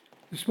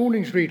This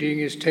morning's reading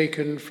is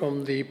taken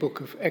from the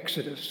book of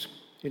Exodus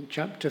in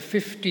chapter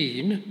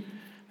 15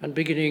 and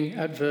beginning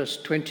at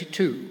verse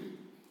 22.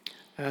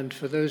 And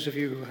for those of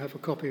you who have a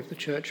copy of the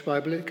Church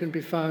Bible, it can be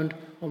found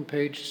on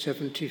page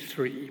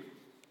 73.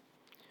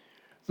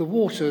 The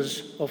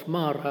waters of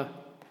Marah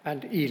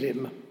and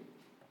Elim.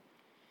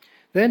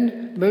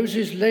 Then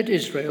Moses led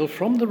Israel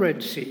from the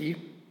Red Sea,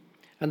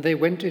 and they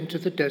went into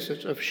the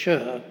desert of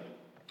Shur.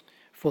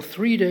 For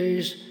 3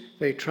 days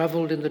they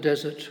travelled in the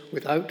desert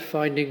without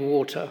finding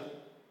water.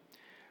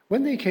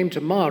 When they came to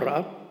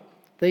Marah,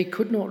 they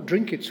could not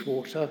drink its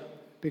water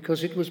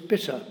because it was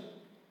bitter.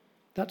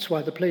 That's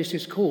why the place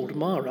is called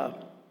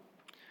Marah.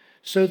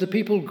 So the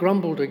people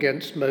grumbled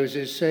against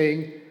Moses,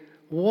 saying,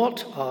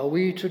 "What are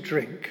we to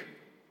drink?"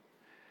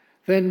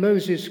 Then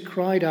Moses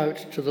cried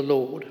out to the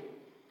Lord,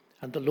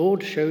 and the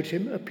Lord showed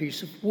him a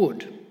piece of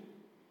wood.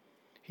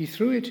 He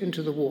threw it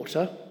into the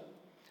water,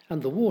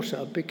 and the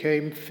water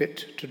became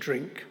fit to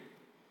drink.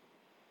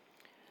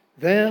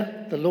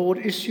 There the Lord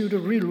issued a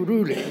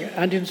ruling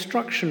and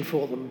instruction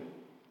for them,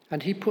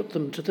 and he put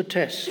them to the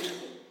test.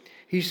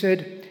 He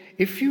said,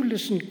 "If you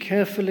listen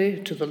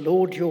carefully to the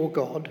Lord your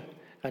God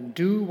and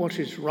do what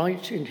is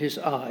right in his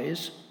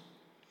eyes,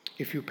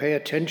 if you pay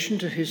attention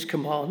to his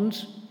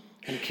commands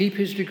and keep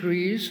his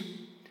decrees,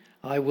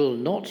 I will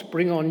not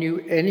bring on you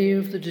any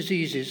of the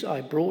diseases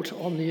I brought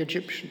on the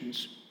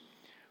Egyptians,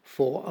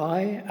 for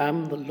I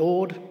am the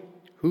Lord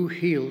who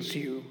heals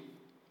you."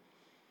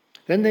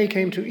 Then they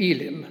came to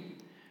Elim,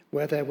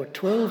 where there were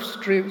 12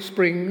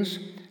 springs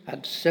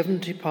and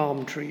 70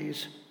 palm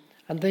trees,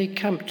 and they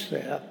camped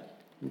there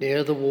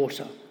near the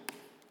water.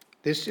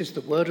 This is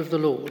the word of the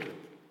Lord.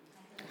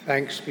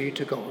 Thanks be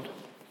to God.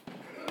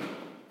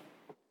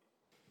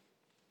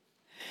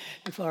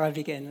 Before I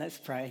begin, let's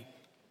pray.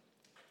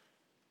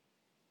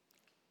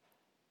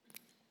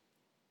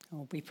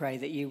 Lord, we pray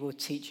that you will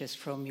teach us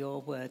from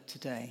your word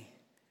today.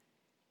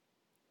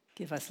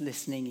 Give us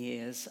listening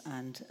ears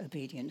and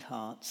obedient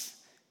hearts,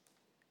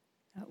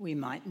 that we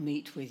might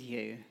meet with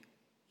you,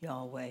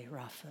 Yahweh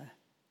Rapha,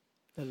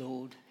 the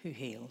Lord who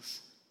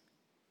heals.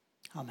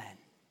 Amen.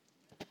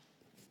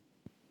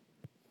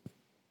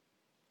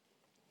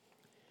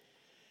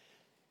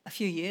 A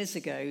few years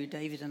ago,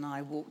 David and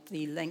I walked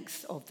the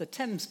length of the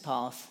Thames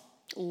Path,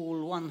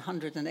 all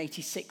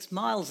 186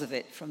 miles of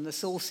it, from the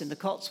source in the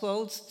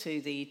Cotswolds to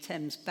the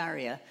Thames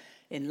Barrier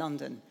in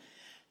London.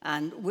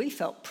 And we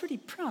felt pretty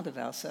proud of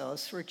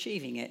ourselves for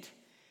achieving it.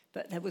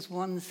 But there was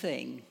one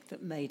thing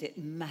that made it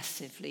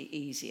massively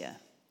easier.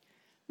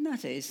 And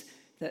that is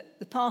that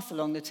the path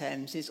along the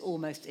Thames is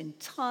almost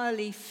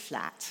entirely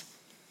flat.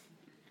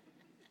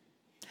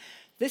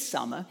 This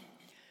summer,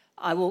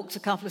 I walked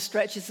a couple of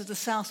stretches of the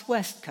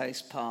southwest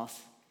coast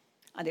path,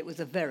 and it was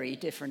a very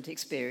different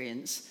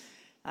experience.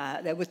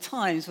 There were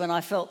times when I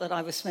felt that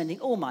I was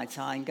spending all my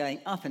time going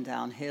up and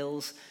down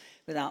hills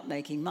without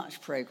making much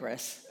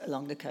progress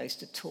along the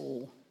coast at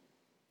all.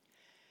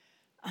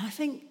 I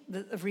think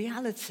that the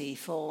reality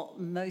for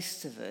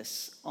most of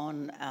us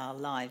on our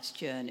lives'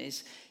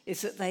 journeys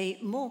is that they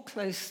more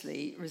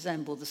closely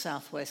resemble the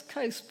southwest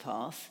coast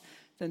path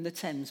than the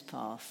Thames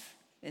path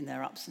in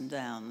their ups and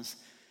downs.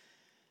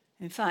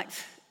 In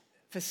fact,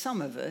 for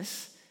some of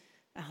us,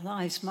 our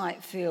lives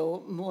might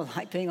feel more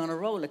like being on a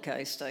roller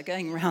coaster,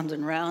 going round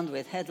and round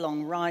with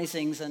headlong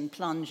risings and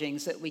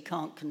plungings that we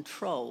can't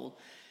control.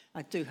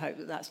 I do hope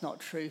that that's not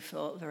true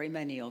for very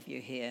many of you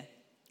here,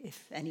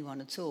 if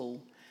anyone at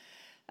all.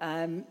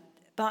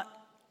 But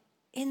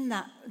in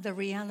that, the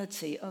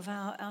reality of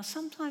our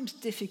sometimes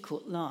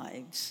difficult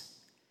lives,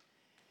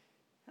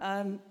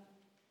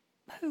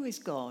 who is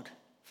God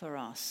for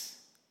us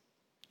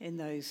in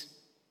those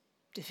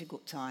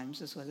difficult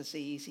times as well as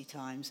the easy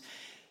times?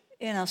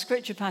 In our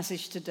scripture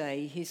passage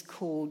today, he's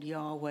called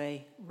Yahweh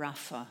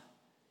Rapha,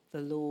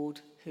 the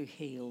Lord who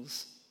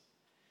heals.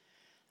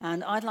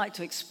 And I'd like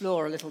to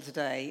explore a little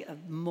today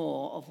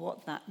more of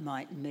what that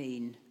might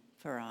mean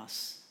for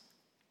us.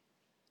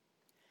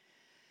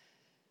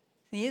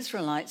 The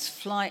Israelites'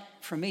 flight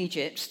from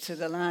Egypt to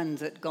the land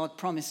that God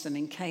promised them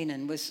in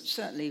Canaan was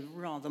certainly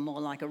rather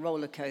more like a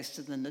roller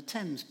coaster than the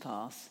Thames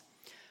path.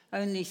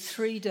 Only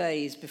 3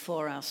 days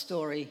before our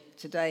story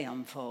today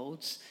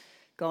unfolds,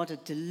 God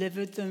had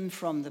delivered them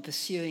from the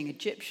pursuing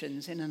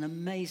Egyptians in an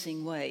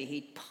amazing way.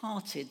 He'd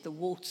parted the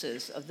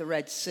waters of the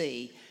Red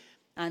Sea,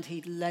 and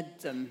he'd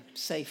led them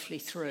safely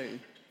through.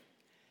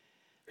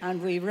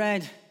 And we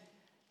read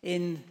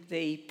in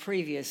the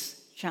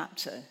previous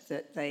chapter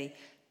that they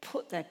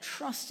put their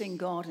trust in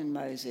God and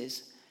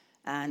Moses,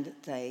 and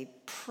they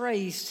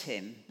praised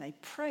him. They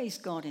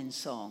praised God in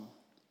song.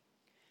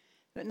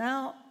 But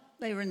now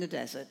they were in the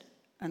desert,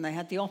 and they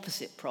had the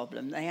opposite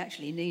problem. They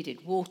actually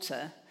needed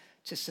water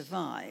to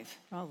survive.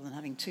 Rather than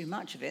having too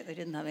much of it, they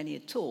didn't have any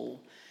at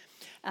all.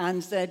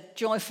 And their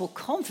joyful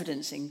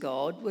confidence in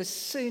God was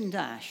soon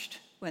dashed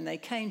when they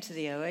came to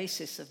the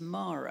oasis of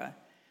Marah,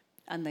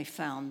 and they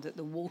found that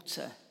the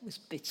water was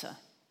bitter.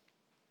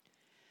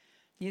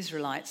 The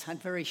Israelites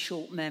had very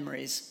short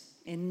memories.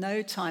 In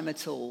no time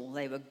at all,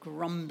 they were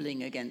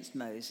grumbling against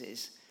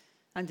Moses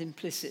and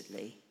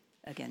implicitly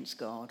against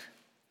God.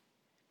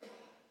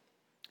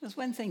 Because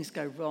when things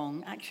go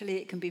wrong, actually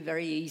it can be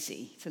very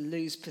easy to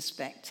lose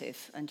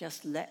perspective and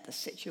just let the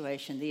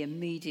situation, the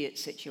immediate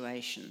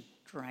situation,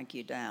 drag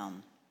you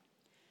down.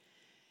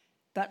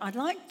 But I'd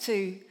like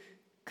to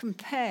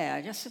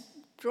compare, just to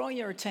draw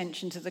your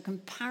attention to the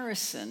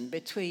comparison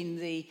between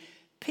the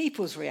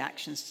people's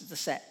reactions to the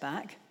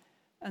setback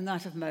and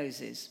that of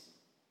Moses.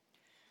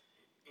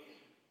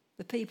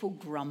 The people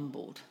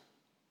grumbled.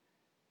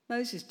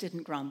 Moses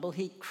didn't grumble,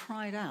 he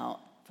cried out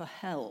for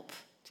help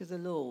to the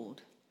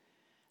Lord.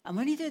 And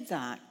when he did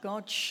that,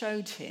 God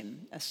showed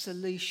him a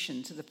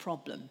solution to the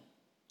problem.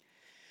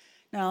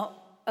 Now,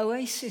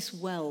 oasis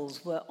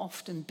wells were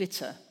often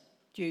bitter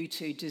due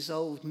to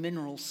dissolved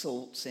mineral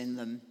salts in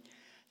them.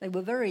 They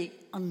were very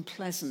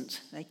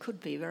unpleasant. They could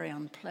be very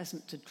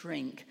unpleasant to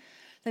drink.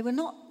 They were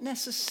not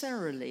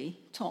necessarily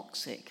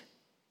toxic.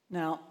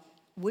 Now,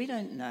 we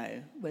don't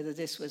know whether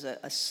this was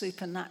a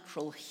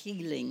supernatural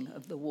healing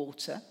of the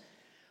water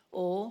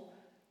or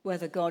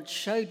whether God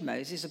showed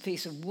Moses a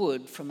piece of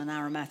wood from an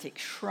aromatic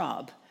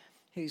shrub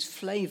whose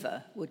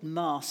flavour would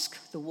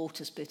mask the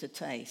water's bitter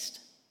taste.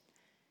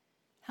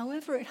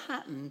 However it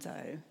happened,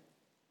 though,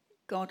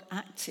 God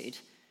acted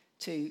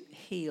to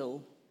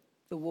heal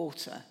the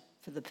water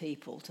for the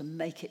people, to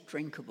make it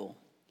drinkable.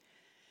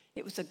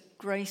 It was a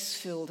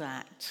grace-filled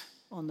act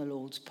on the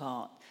Lord's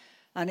part,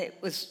 and it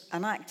was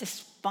an act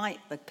despite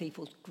the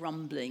people's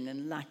grumbling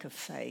and lack of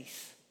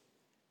faith.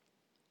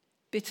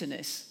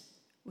 Bitterness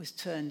was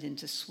turned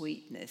into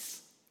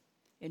sweetness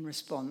in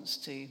response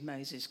to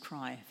Moses'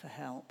 cry for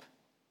help.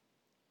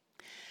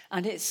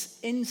 And it's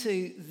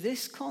into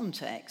this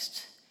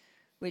context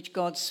which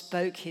God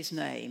spoke his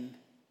name,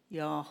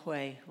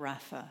 Yahweh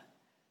Rapha,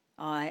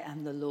 I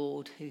am the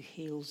Lord who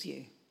heals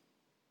you.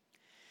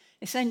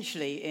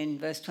 Essentially, in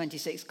verse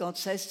 26, God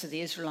says to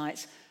the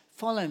Israelites,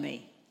 follow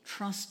me,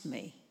 trust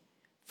me,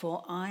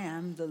 for I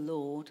am the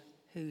Lord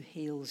who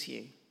heals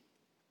you.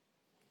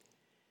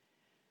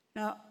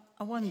 Now,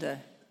 I wonder,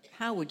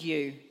 how would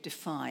you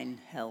define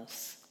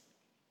health?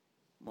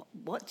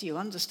 What do you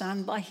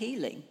understand by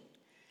healing?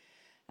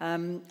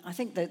 I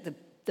think that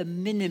the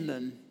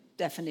minimum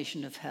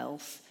definition of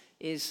health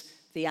is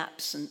the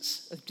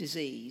absence of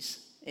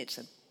disease. It's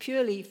a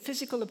purely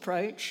physical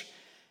approach,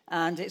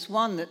 and it's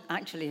one that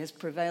actually has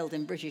prevailed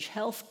in British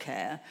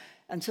healthcare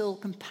until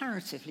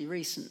comparatively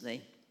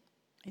recently.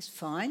 It's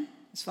fine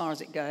as far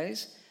as it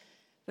goes,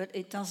 but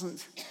it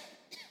doesn't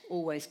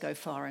always go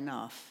far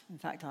enough. In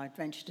fact, I'd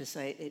venture to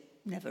say it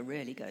never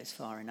really goes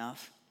far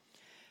enough.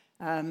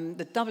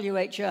 The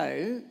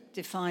WHO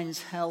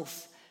defines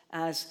health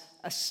as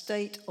a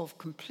state of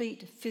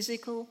complete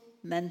physical,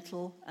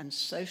 mental, and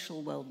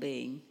social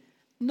well-being,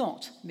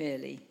 not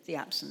merely the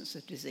absence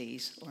of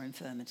disease or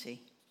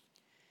infirmity.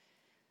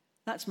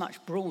 That's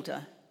much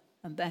broader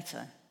and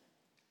better,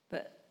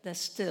 but there's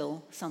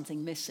still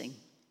something missing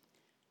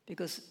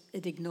because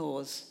it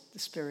ignores the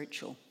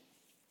spiritual.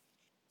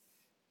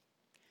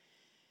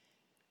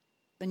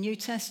 The New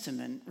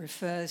Testament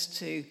refers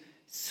to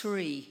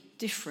three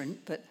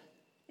different but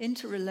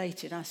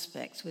interrelated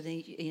aspects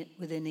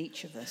within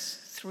each of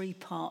us, three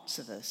parts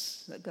of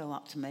us that go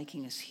up to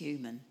making us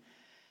human.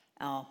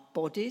 Our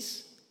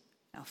bodies,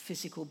 our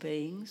physical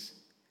beings,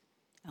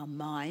 our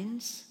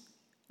minds,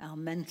 our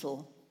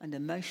mental and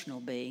emotional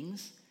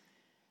beings,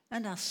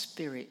 and our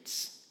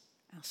spirits,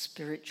 our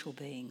spiritual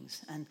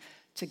beings. And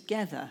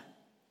together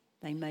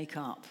they make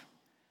up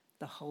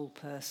the whole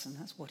person.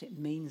 That's what it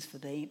means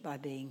by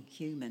being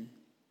human.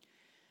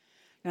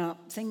 Now,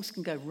 things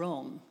can go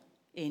wrong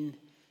in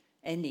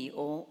any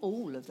or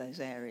all of those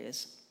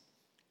areas.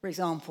 For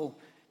example,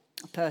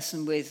 a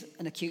person with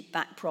an acute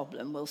back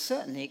problem will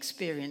certainly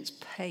experience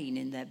pain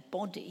in their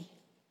body.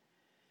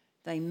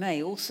 They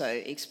may also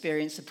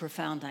experience a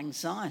profound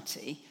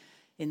anxiety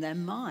in their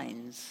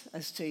minds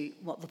as to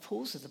what the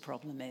cause of the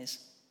problem is.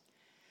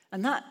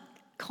 And that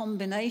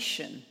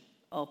combination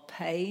of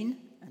pain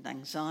and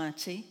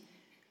anxiety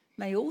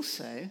may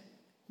also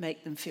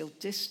make them feel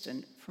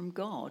distant from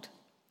God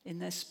in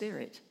their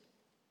spirit.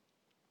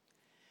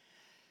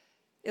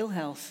 Ill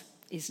health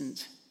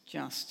isn't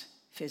just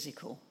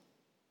physical.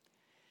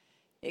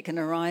 It can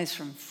arise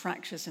from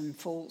fractures and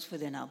faults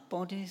within our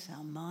bodies,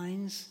 our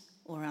minds,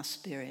 or our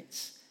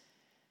spirits.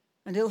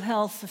 And ill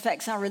health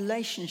affects our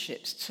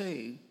relationships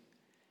too.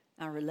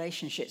 Our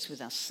relationships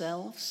with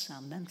ourselves,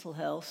 our mental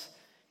health,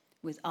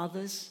 with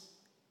others,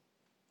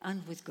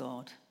 and with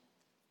God.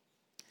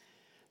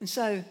 And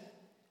so,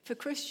 for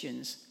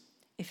Christians,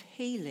 if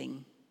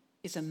healing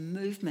is a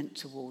movement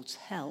towards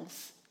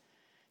health,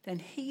 then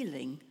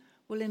healing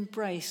will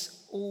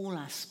embrace all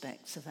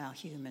aspects of our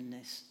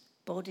humanness: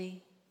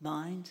 body,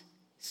 mind,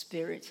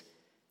 spirit,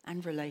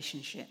 and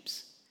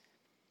relationships.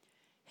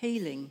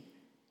 Healing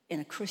in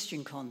a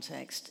Christian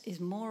context is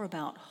more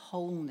about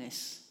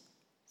wholeness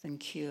than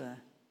cure.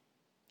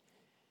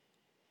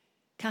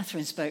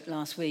 Catherine spoke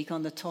last week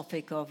on the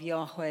topic of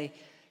Yahweh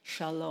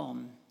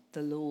Shalom,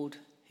 the Lord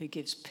who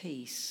gives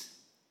peace.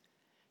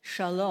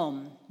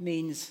 Shalom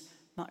means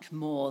much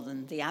more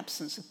than the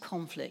absence of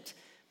conflict.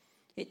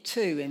 It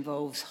too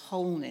involves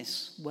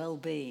wholeness,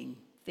 well-being,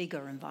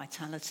 vigour and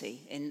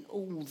vitality in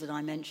all the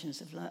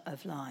dimensions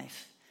of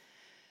life.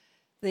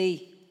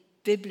 The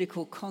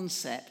biblical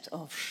concept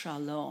of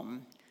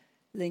shalom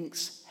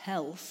links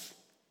health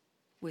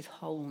with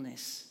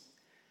wholeness.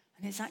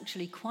 And it's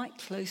actually quite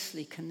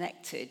closely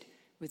connected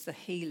with the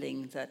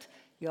healing that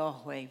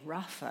Yahweh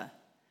Rapha,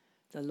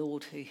 the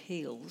Lord who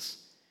heals,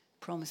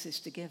 promises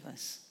to give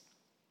us.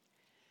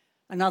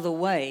 Another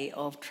way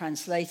of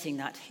translating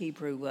that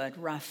Hebrew word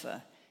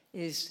Rapha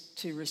is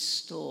to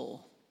restore.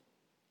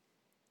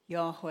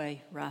 Yahweh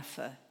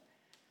Rapha,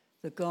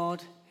 the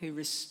God who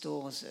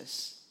restores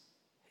us,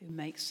 who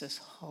makes us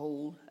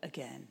whole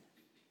again.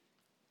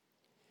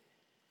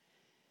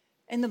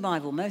 In the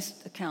Bible,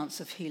 most accounts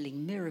of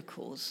healing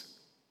miracles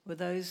were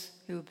those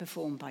who were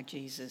performed by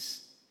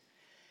Jesus.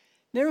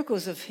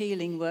 Miracles of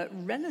healing were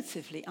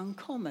relatively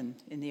uncommon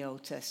in the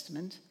Old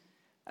Testament.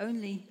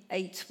 Only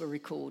 8 were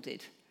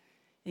recorded,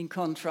 in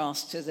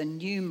contrast to the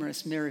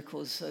numerous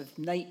miracles of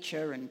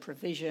nature and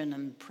provision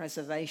and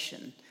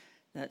preservation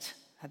that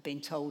have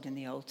been told in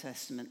the Old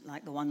Testament,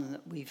 like the one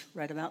that we've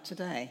read about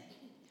today.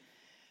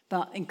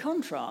 But in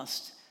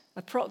contrast,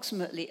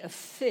 approximately a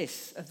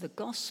fifth of the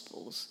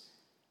Gospels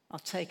are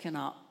taken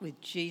up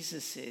with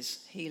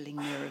Jesus' healing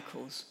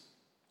miracles.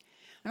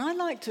 And I'd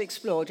like to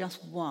explore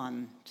just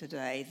one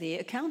today, the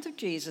account of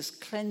Jesus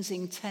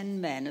cleansing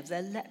 10 men of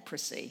their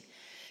leprosy,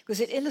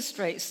 because it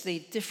illustrates the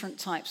different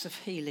types of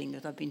healing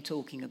that I've been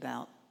talking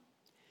about.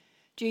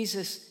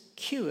 Jesus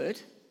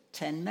cured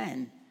 10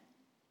 men.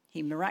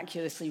 He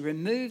miraculously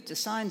removed the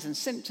signs and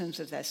symptoms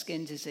of their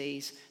skin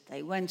disease.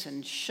 They went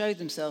and showed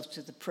themselves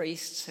to the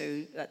priests,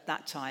 who at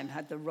that time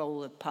had the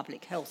role of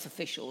public health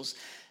officials,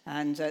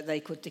 and they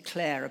could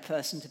declare a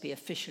person to be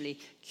officially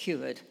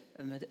cured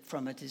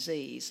from a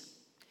disease.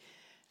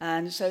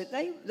 And so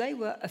they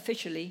were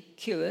officially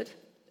cured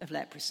of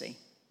leprosy.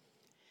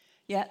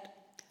 Yet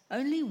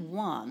only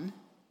one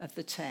of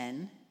the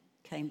 10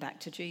 came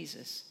back to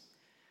Jesus.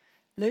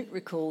 Luke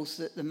recalls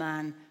that the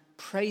man,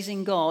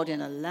 praising God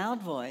in a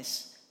loud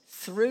voice,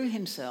 threw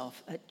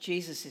himself at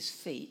Jesus'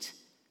 feet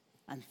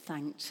and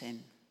thanked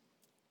him.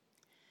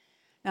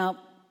 Now,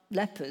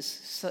 lepers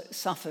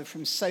suffer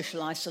from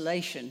social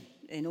isolation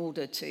in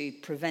order to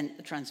prevent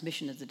the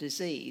transmission of the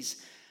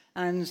disease.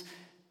 And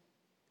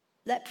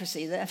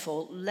leprosy,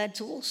 therefore, led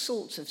to all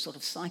sorts of sort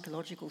of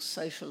psychological,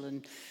 social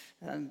and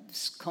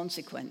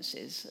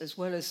consequences, as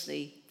well as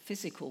the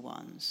physical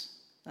ones,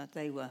 that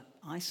they were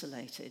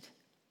isolated.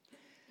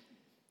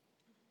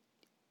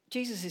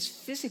 Jesus'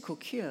 physical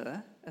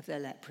cure of their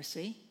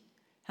leprosy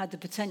had the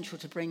potential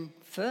to bring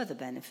further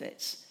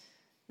benefits,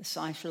 the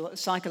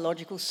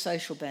psychological,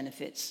 social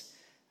benefits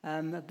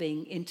of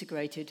being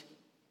integrated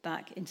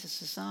back into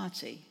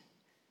society.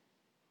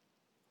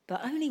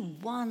 But only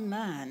one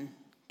man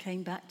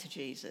came back to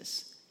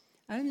Jesus.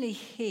 Only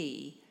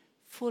he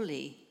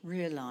fully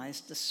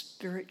realized the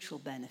spiritual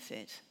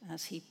benefit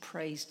as he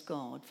praised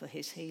God for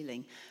his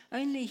healing.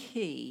 Only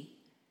he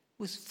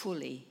was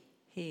fully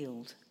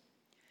healed.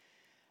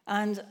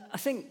 And I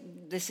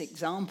think this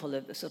example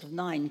of the sort of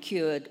 9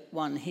 cured,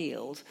 1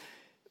 healed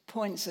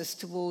points us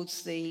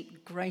towards the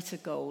greater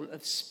goal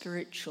of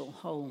spiritual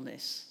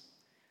wholeness,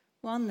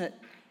 one that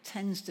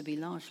tends to be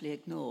largely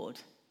ignored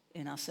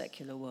in our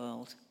secular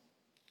world.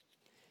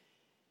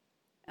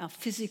 Our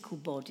physical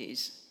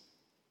bodies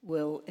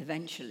will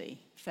eventually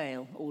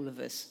fail all of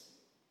us.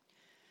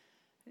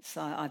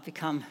 I've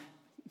become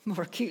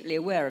more acutely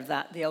aware of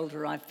that the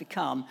older I've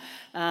become.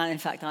 In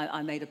fact,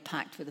 I made a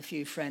pact with a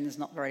few friends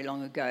not very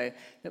long ago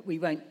that we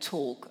won't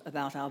talk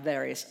about our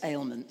various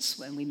ailments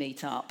when we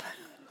meet up.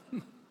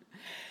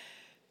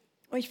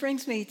 Which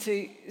brings me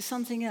to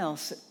something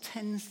else that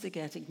tends to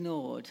get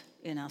ignored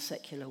in our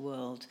secular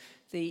world,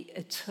 the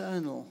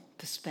eternal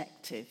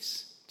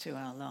perspectives to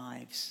our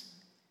lives.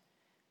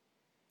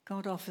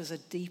 God offers a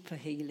deeper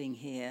healing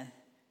here,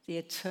 the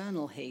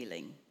eternal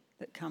healing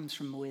that comes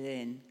from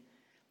within,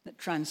 that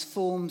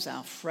transforms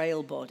our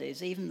frail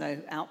bodies, even though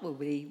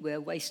outwardly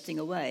we're wasting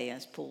away,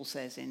 as Paul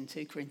says in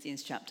 2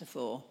 Corinthians chapter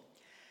 4.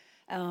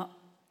 Our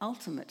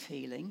ultimate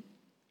healing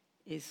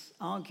is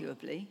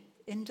arguably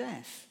in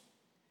death,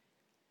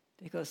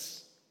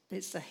 because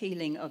it's the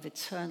healing of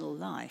eternal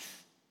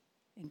life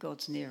in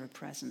God's nearer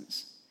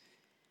presence.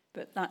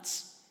 But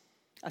that's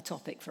a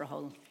topic for a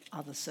whole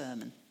other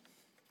sermon.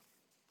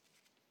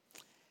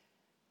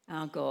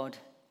 Our God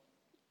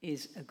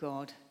is a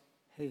God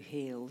who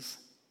heals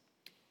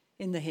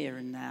in the here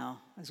and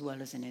now as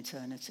well as in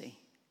eternity.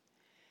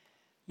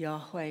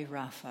 Yahweh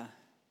Rapha,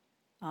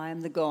 I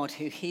am the God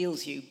who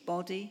heals you,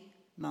 body,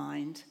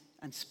 mind,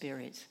 and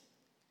spirit.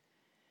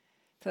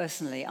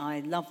 Personally, I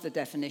love the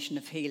definition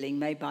of healing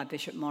made by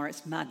Bishop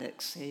Maurice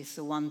Maddox. He's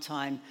the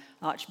one-time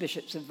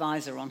Archbishop's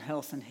advisor on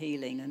health and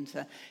healing,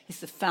 and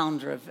he's the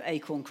founder of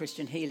Acorn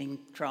Christian Healing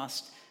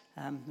Trust,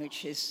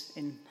 which is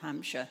in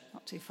Hampshire,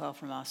 not too far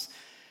from us.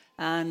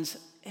 And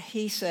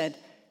he said,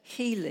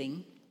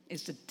 healing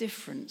is the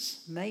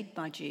difference made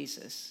by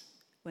Jesus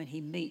when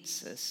he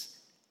meets us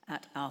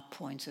at our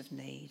point of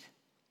need.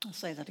 I'll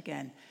say that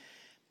again.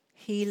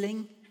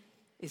 Healing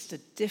is the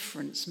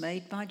difference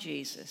made by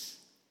Jesus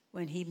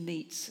when he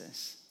meets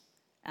us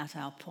at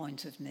our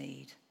point of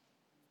need.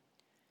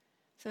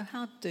 So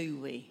how do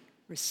we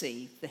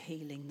receive the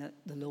healing that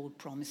the Lord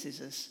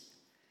promises us?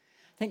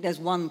 I think there's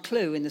one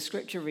clue in the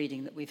scripture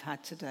reading that we've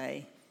had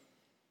today.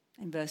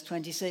 In verse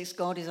 26,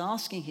 God is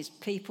asking his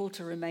people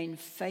to remain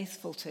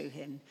faithful to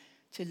him,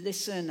 to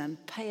listen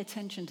and pay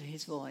attention to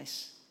his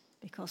voice,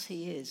 because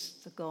he is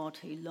the God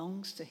who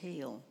longs to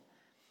heal.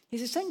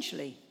 He's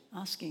essentially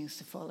asking us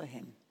to follow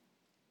him.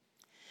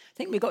 I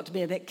think we've got to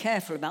be a bit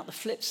careful about the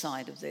flip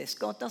side of this.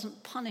 God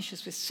doesn't punish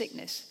us with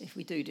sickness if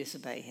we do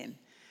disobey him.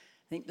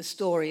 I think the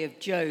story of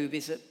Job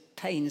is at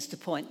pains to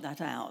point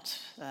that out.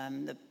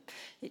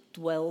 It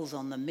dwells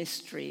on the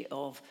mystery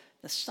of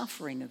the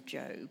suffering of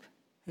Job,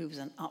 who was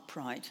an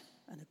upright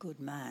and a good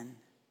man.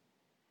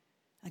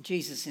 And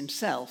Jesus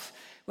himself,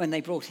 when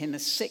they brought him a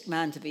sick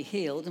man to be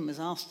healed and was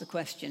asked the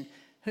question,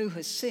 who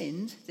has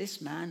sinned,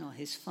 this man or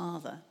his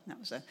father? That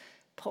was a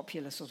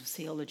popular sort of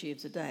theology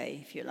of the day,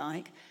 if you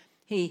like.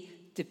 He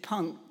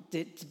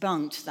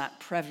debunked that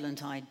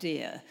prevalent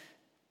idea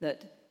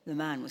that the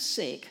man was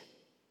sick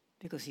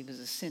because he was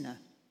a sinner.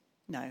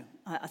 No,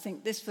 I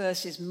think this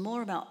verse is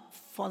more about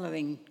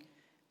following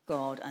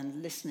God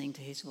and listening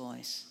to his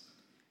voice.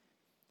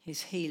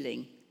 His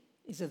healing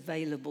is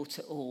available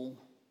to all.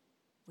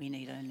 We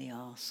need only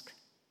ask.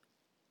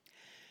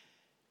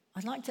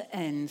 I'd like to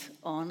end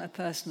on a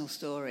personal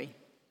story.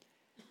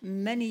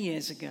 Many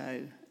years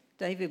ago,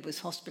 David was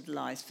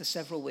hospitalized for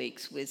several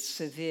weeks with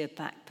severe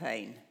back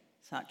pain,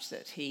 such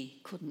that he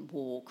couldn't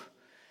walk.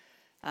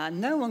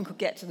 No one could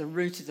get to the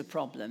root of the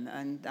problem.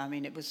 And I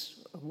mean, it was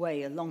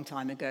a long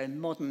time ago.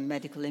 Modern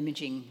medical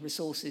imaging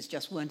resources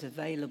just weren't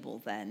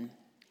available then.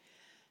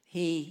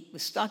 He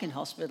was stuck in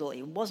hospital.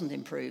 He wasn't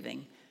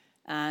improving.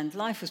 And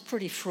life was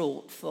pretty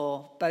fraught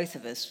for both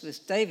of us, because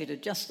David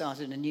had just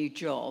started a new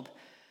job.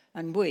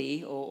 And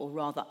we, or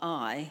rather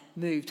I,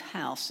 moved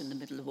house in the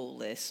middle of all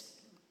this.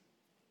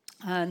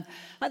 And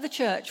at the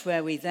church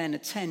where we then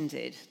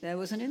attended, there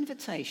was an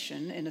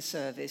invitation in a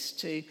service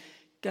to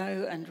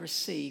go and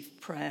receive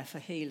prayer for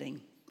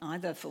healing,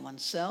 either for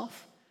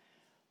oneself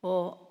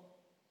or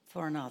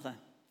for another.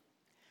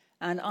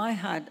 And I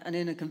had an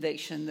inner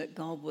conviction that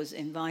God was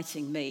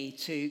inviting me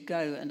to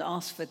go and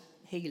ask for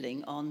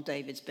healing on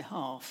David's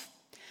behalf.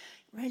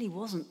 It really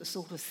wasn't the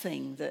sort of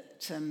thing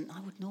that I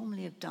would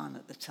normally have done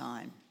at the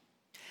time.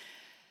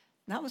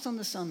 That was on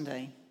the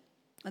Sunday.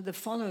 And the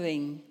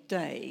following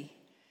day,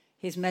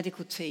 his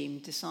medical team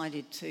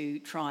decided to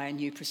try a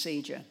new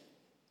procedure.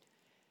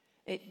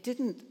 It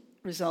didn't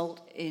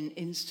result in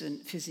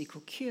instant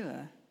physical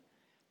cure,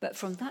 but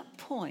from that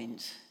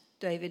point,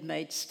 David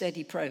made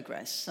steady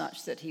progress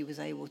such that he was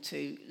able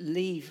to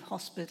leave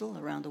hospital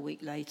around a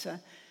week later,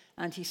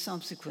 and he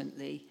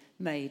subsequently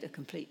made a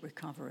complete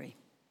recovery.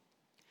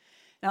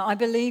 Now, I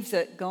believe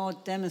that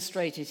God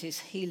demonstrated his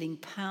healing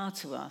power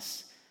to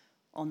us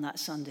on that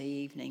Sunday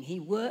evening. He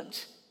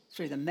worked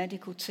through the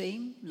medical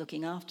team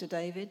looking after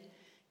David,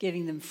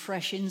 giving them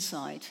fresh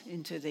insight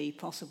into the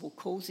possible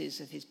causes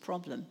of his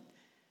problem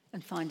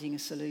and finding a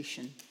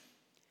solution.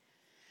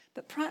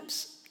 But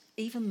perhaps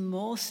even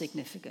more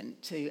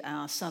significant to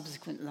our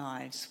subsequent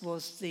lives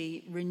was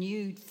the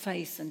renewed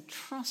faith and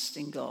trust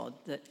in God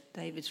that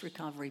David's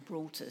recovery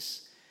brought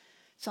us,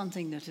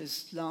 something that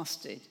has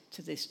lasted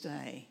to this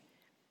day.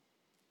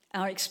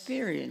 Our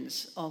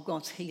experience of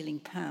God's healing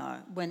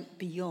power went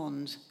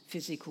beyond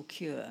physical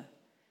cure.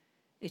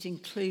 It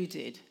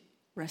included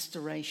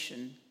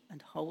restoration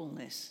and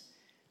wholeness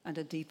and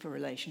a deeper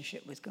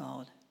relationship with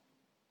God.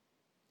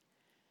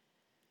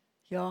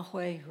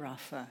 Yahweh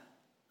Rapha,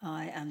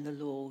 I am the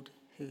Lord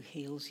who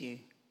heals you.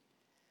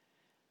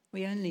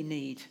 We only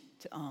need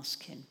to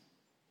ask him.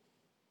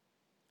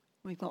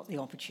 We've got the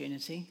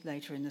opportunity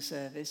later in the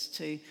service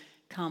to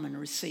come and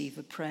receive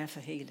a prayer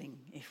for healing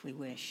if we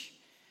wish,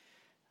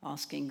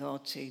 asking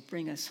God to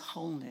bring us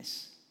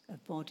wholeness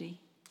of body,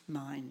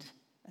 mind,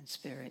 and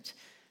spirit.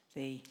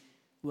 The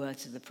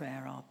words of the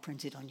prayer are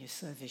printed on your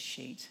service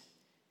sheet.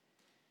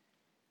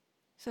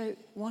 So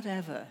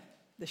whatever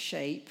the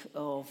shape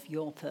of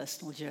your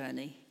personal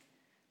journey,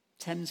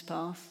 Thames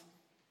path,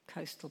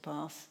 coastal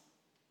path,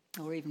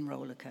 or even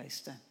roller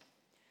coaster,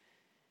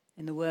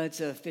 in the words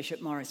of Bishop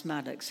Maurice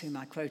Maddox, whom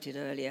I quoted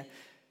earlier,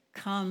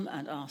 come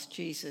and ask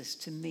Jesus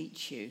to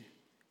meet you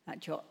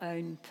at your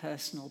own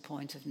personal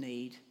point of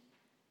need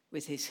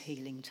with his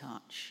healing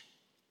touch.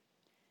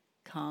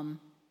 Come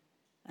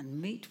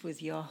and meet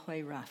with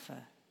Yahweh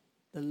Rapha,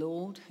 the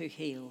Lord who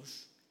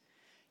heals,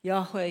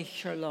 Yahweh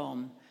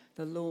Shalom,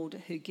 the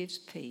Lord who gives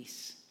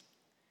peace,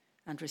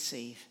 and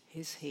receive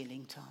his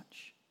healing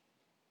touch.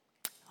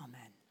 Amen.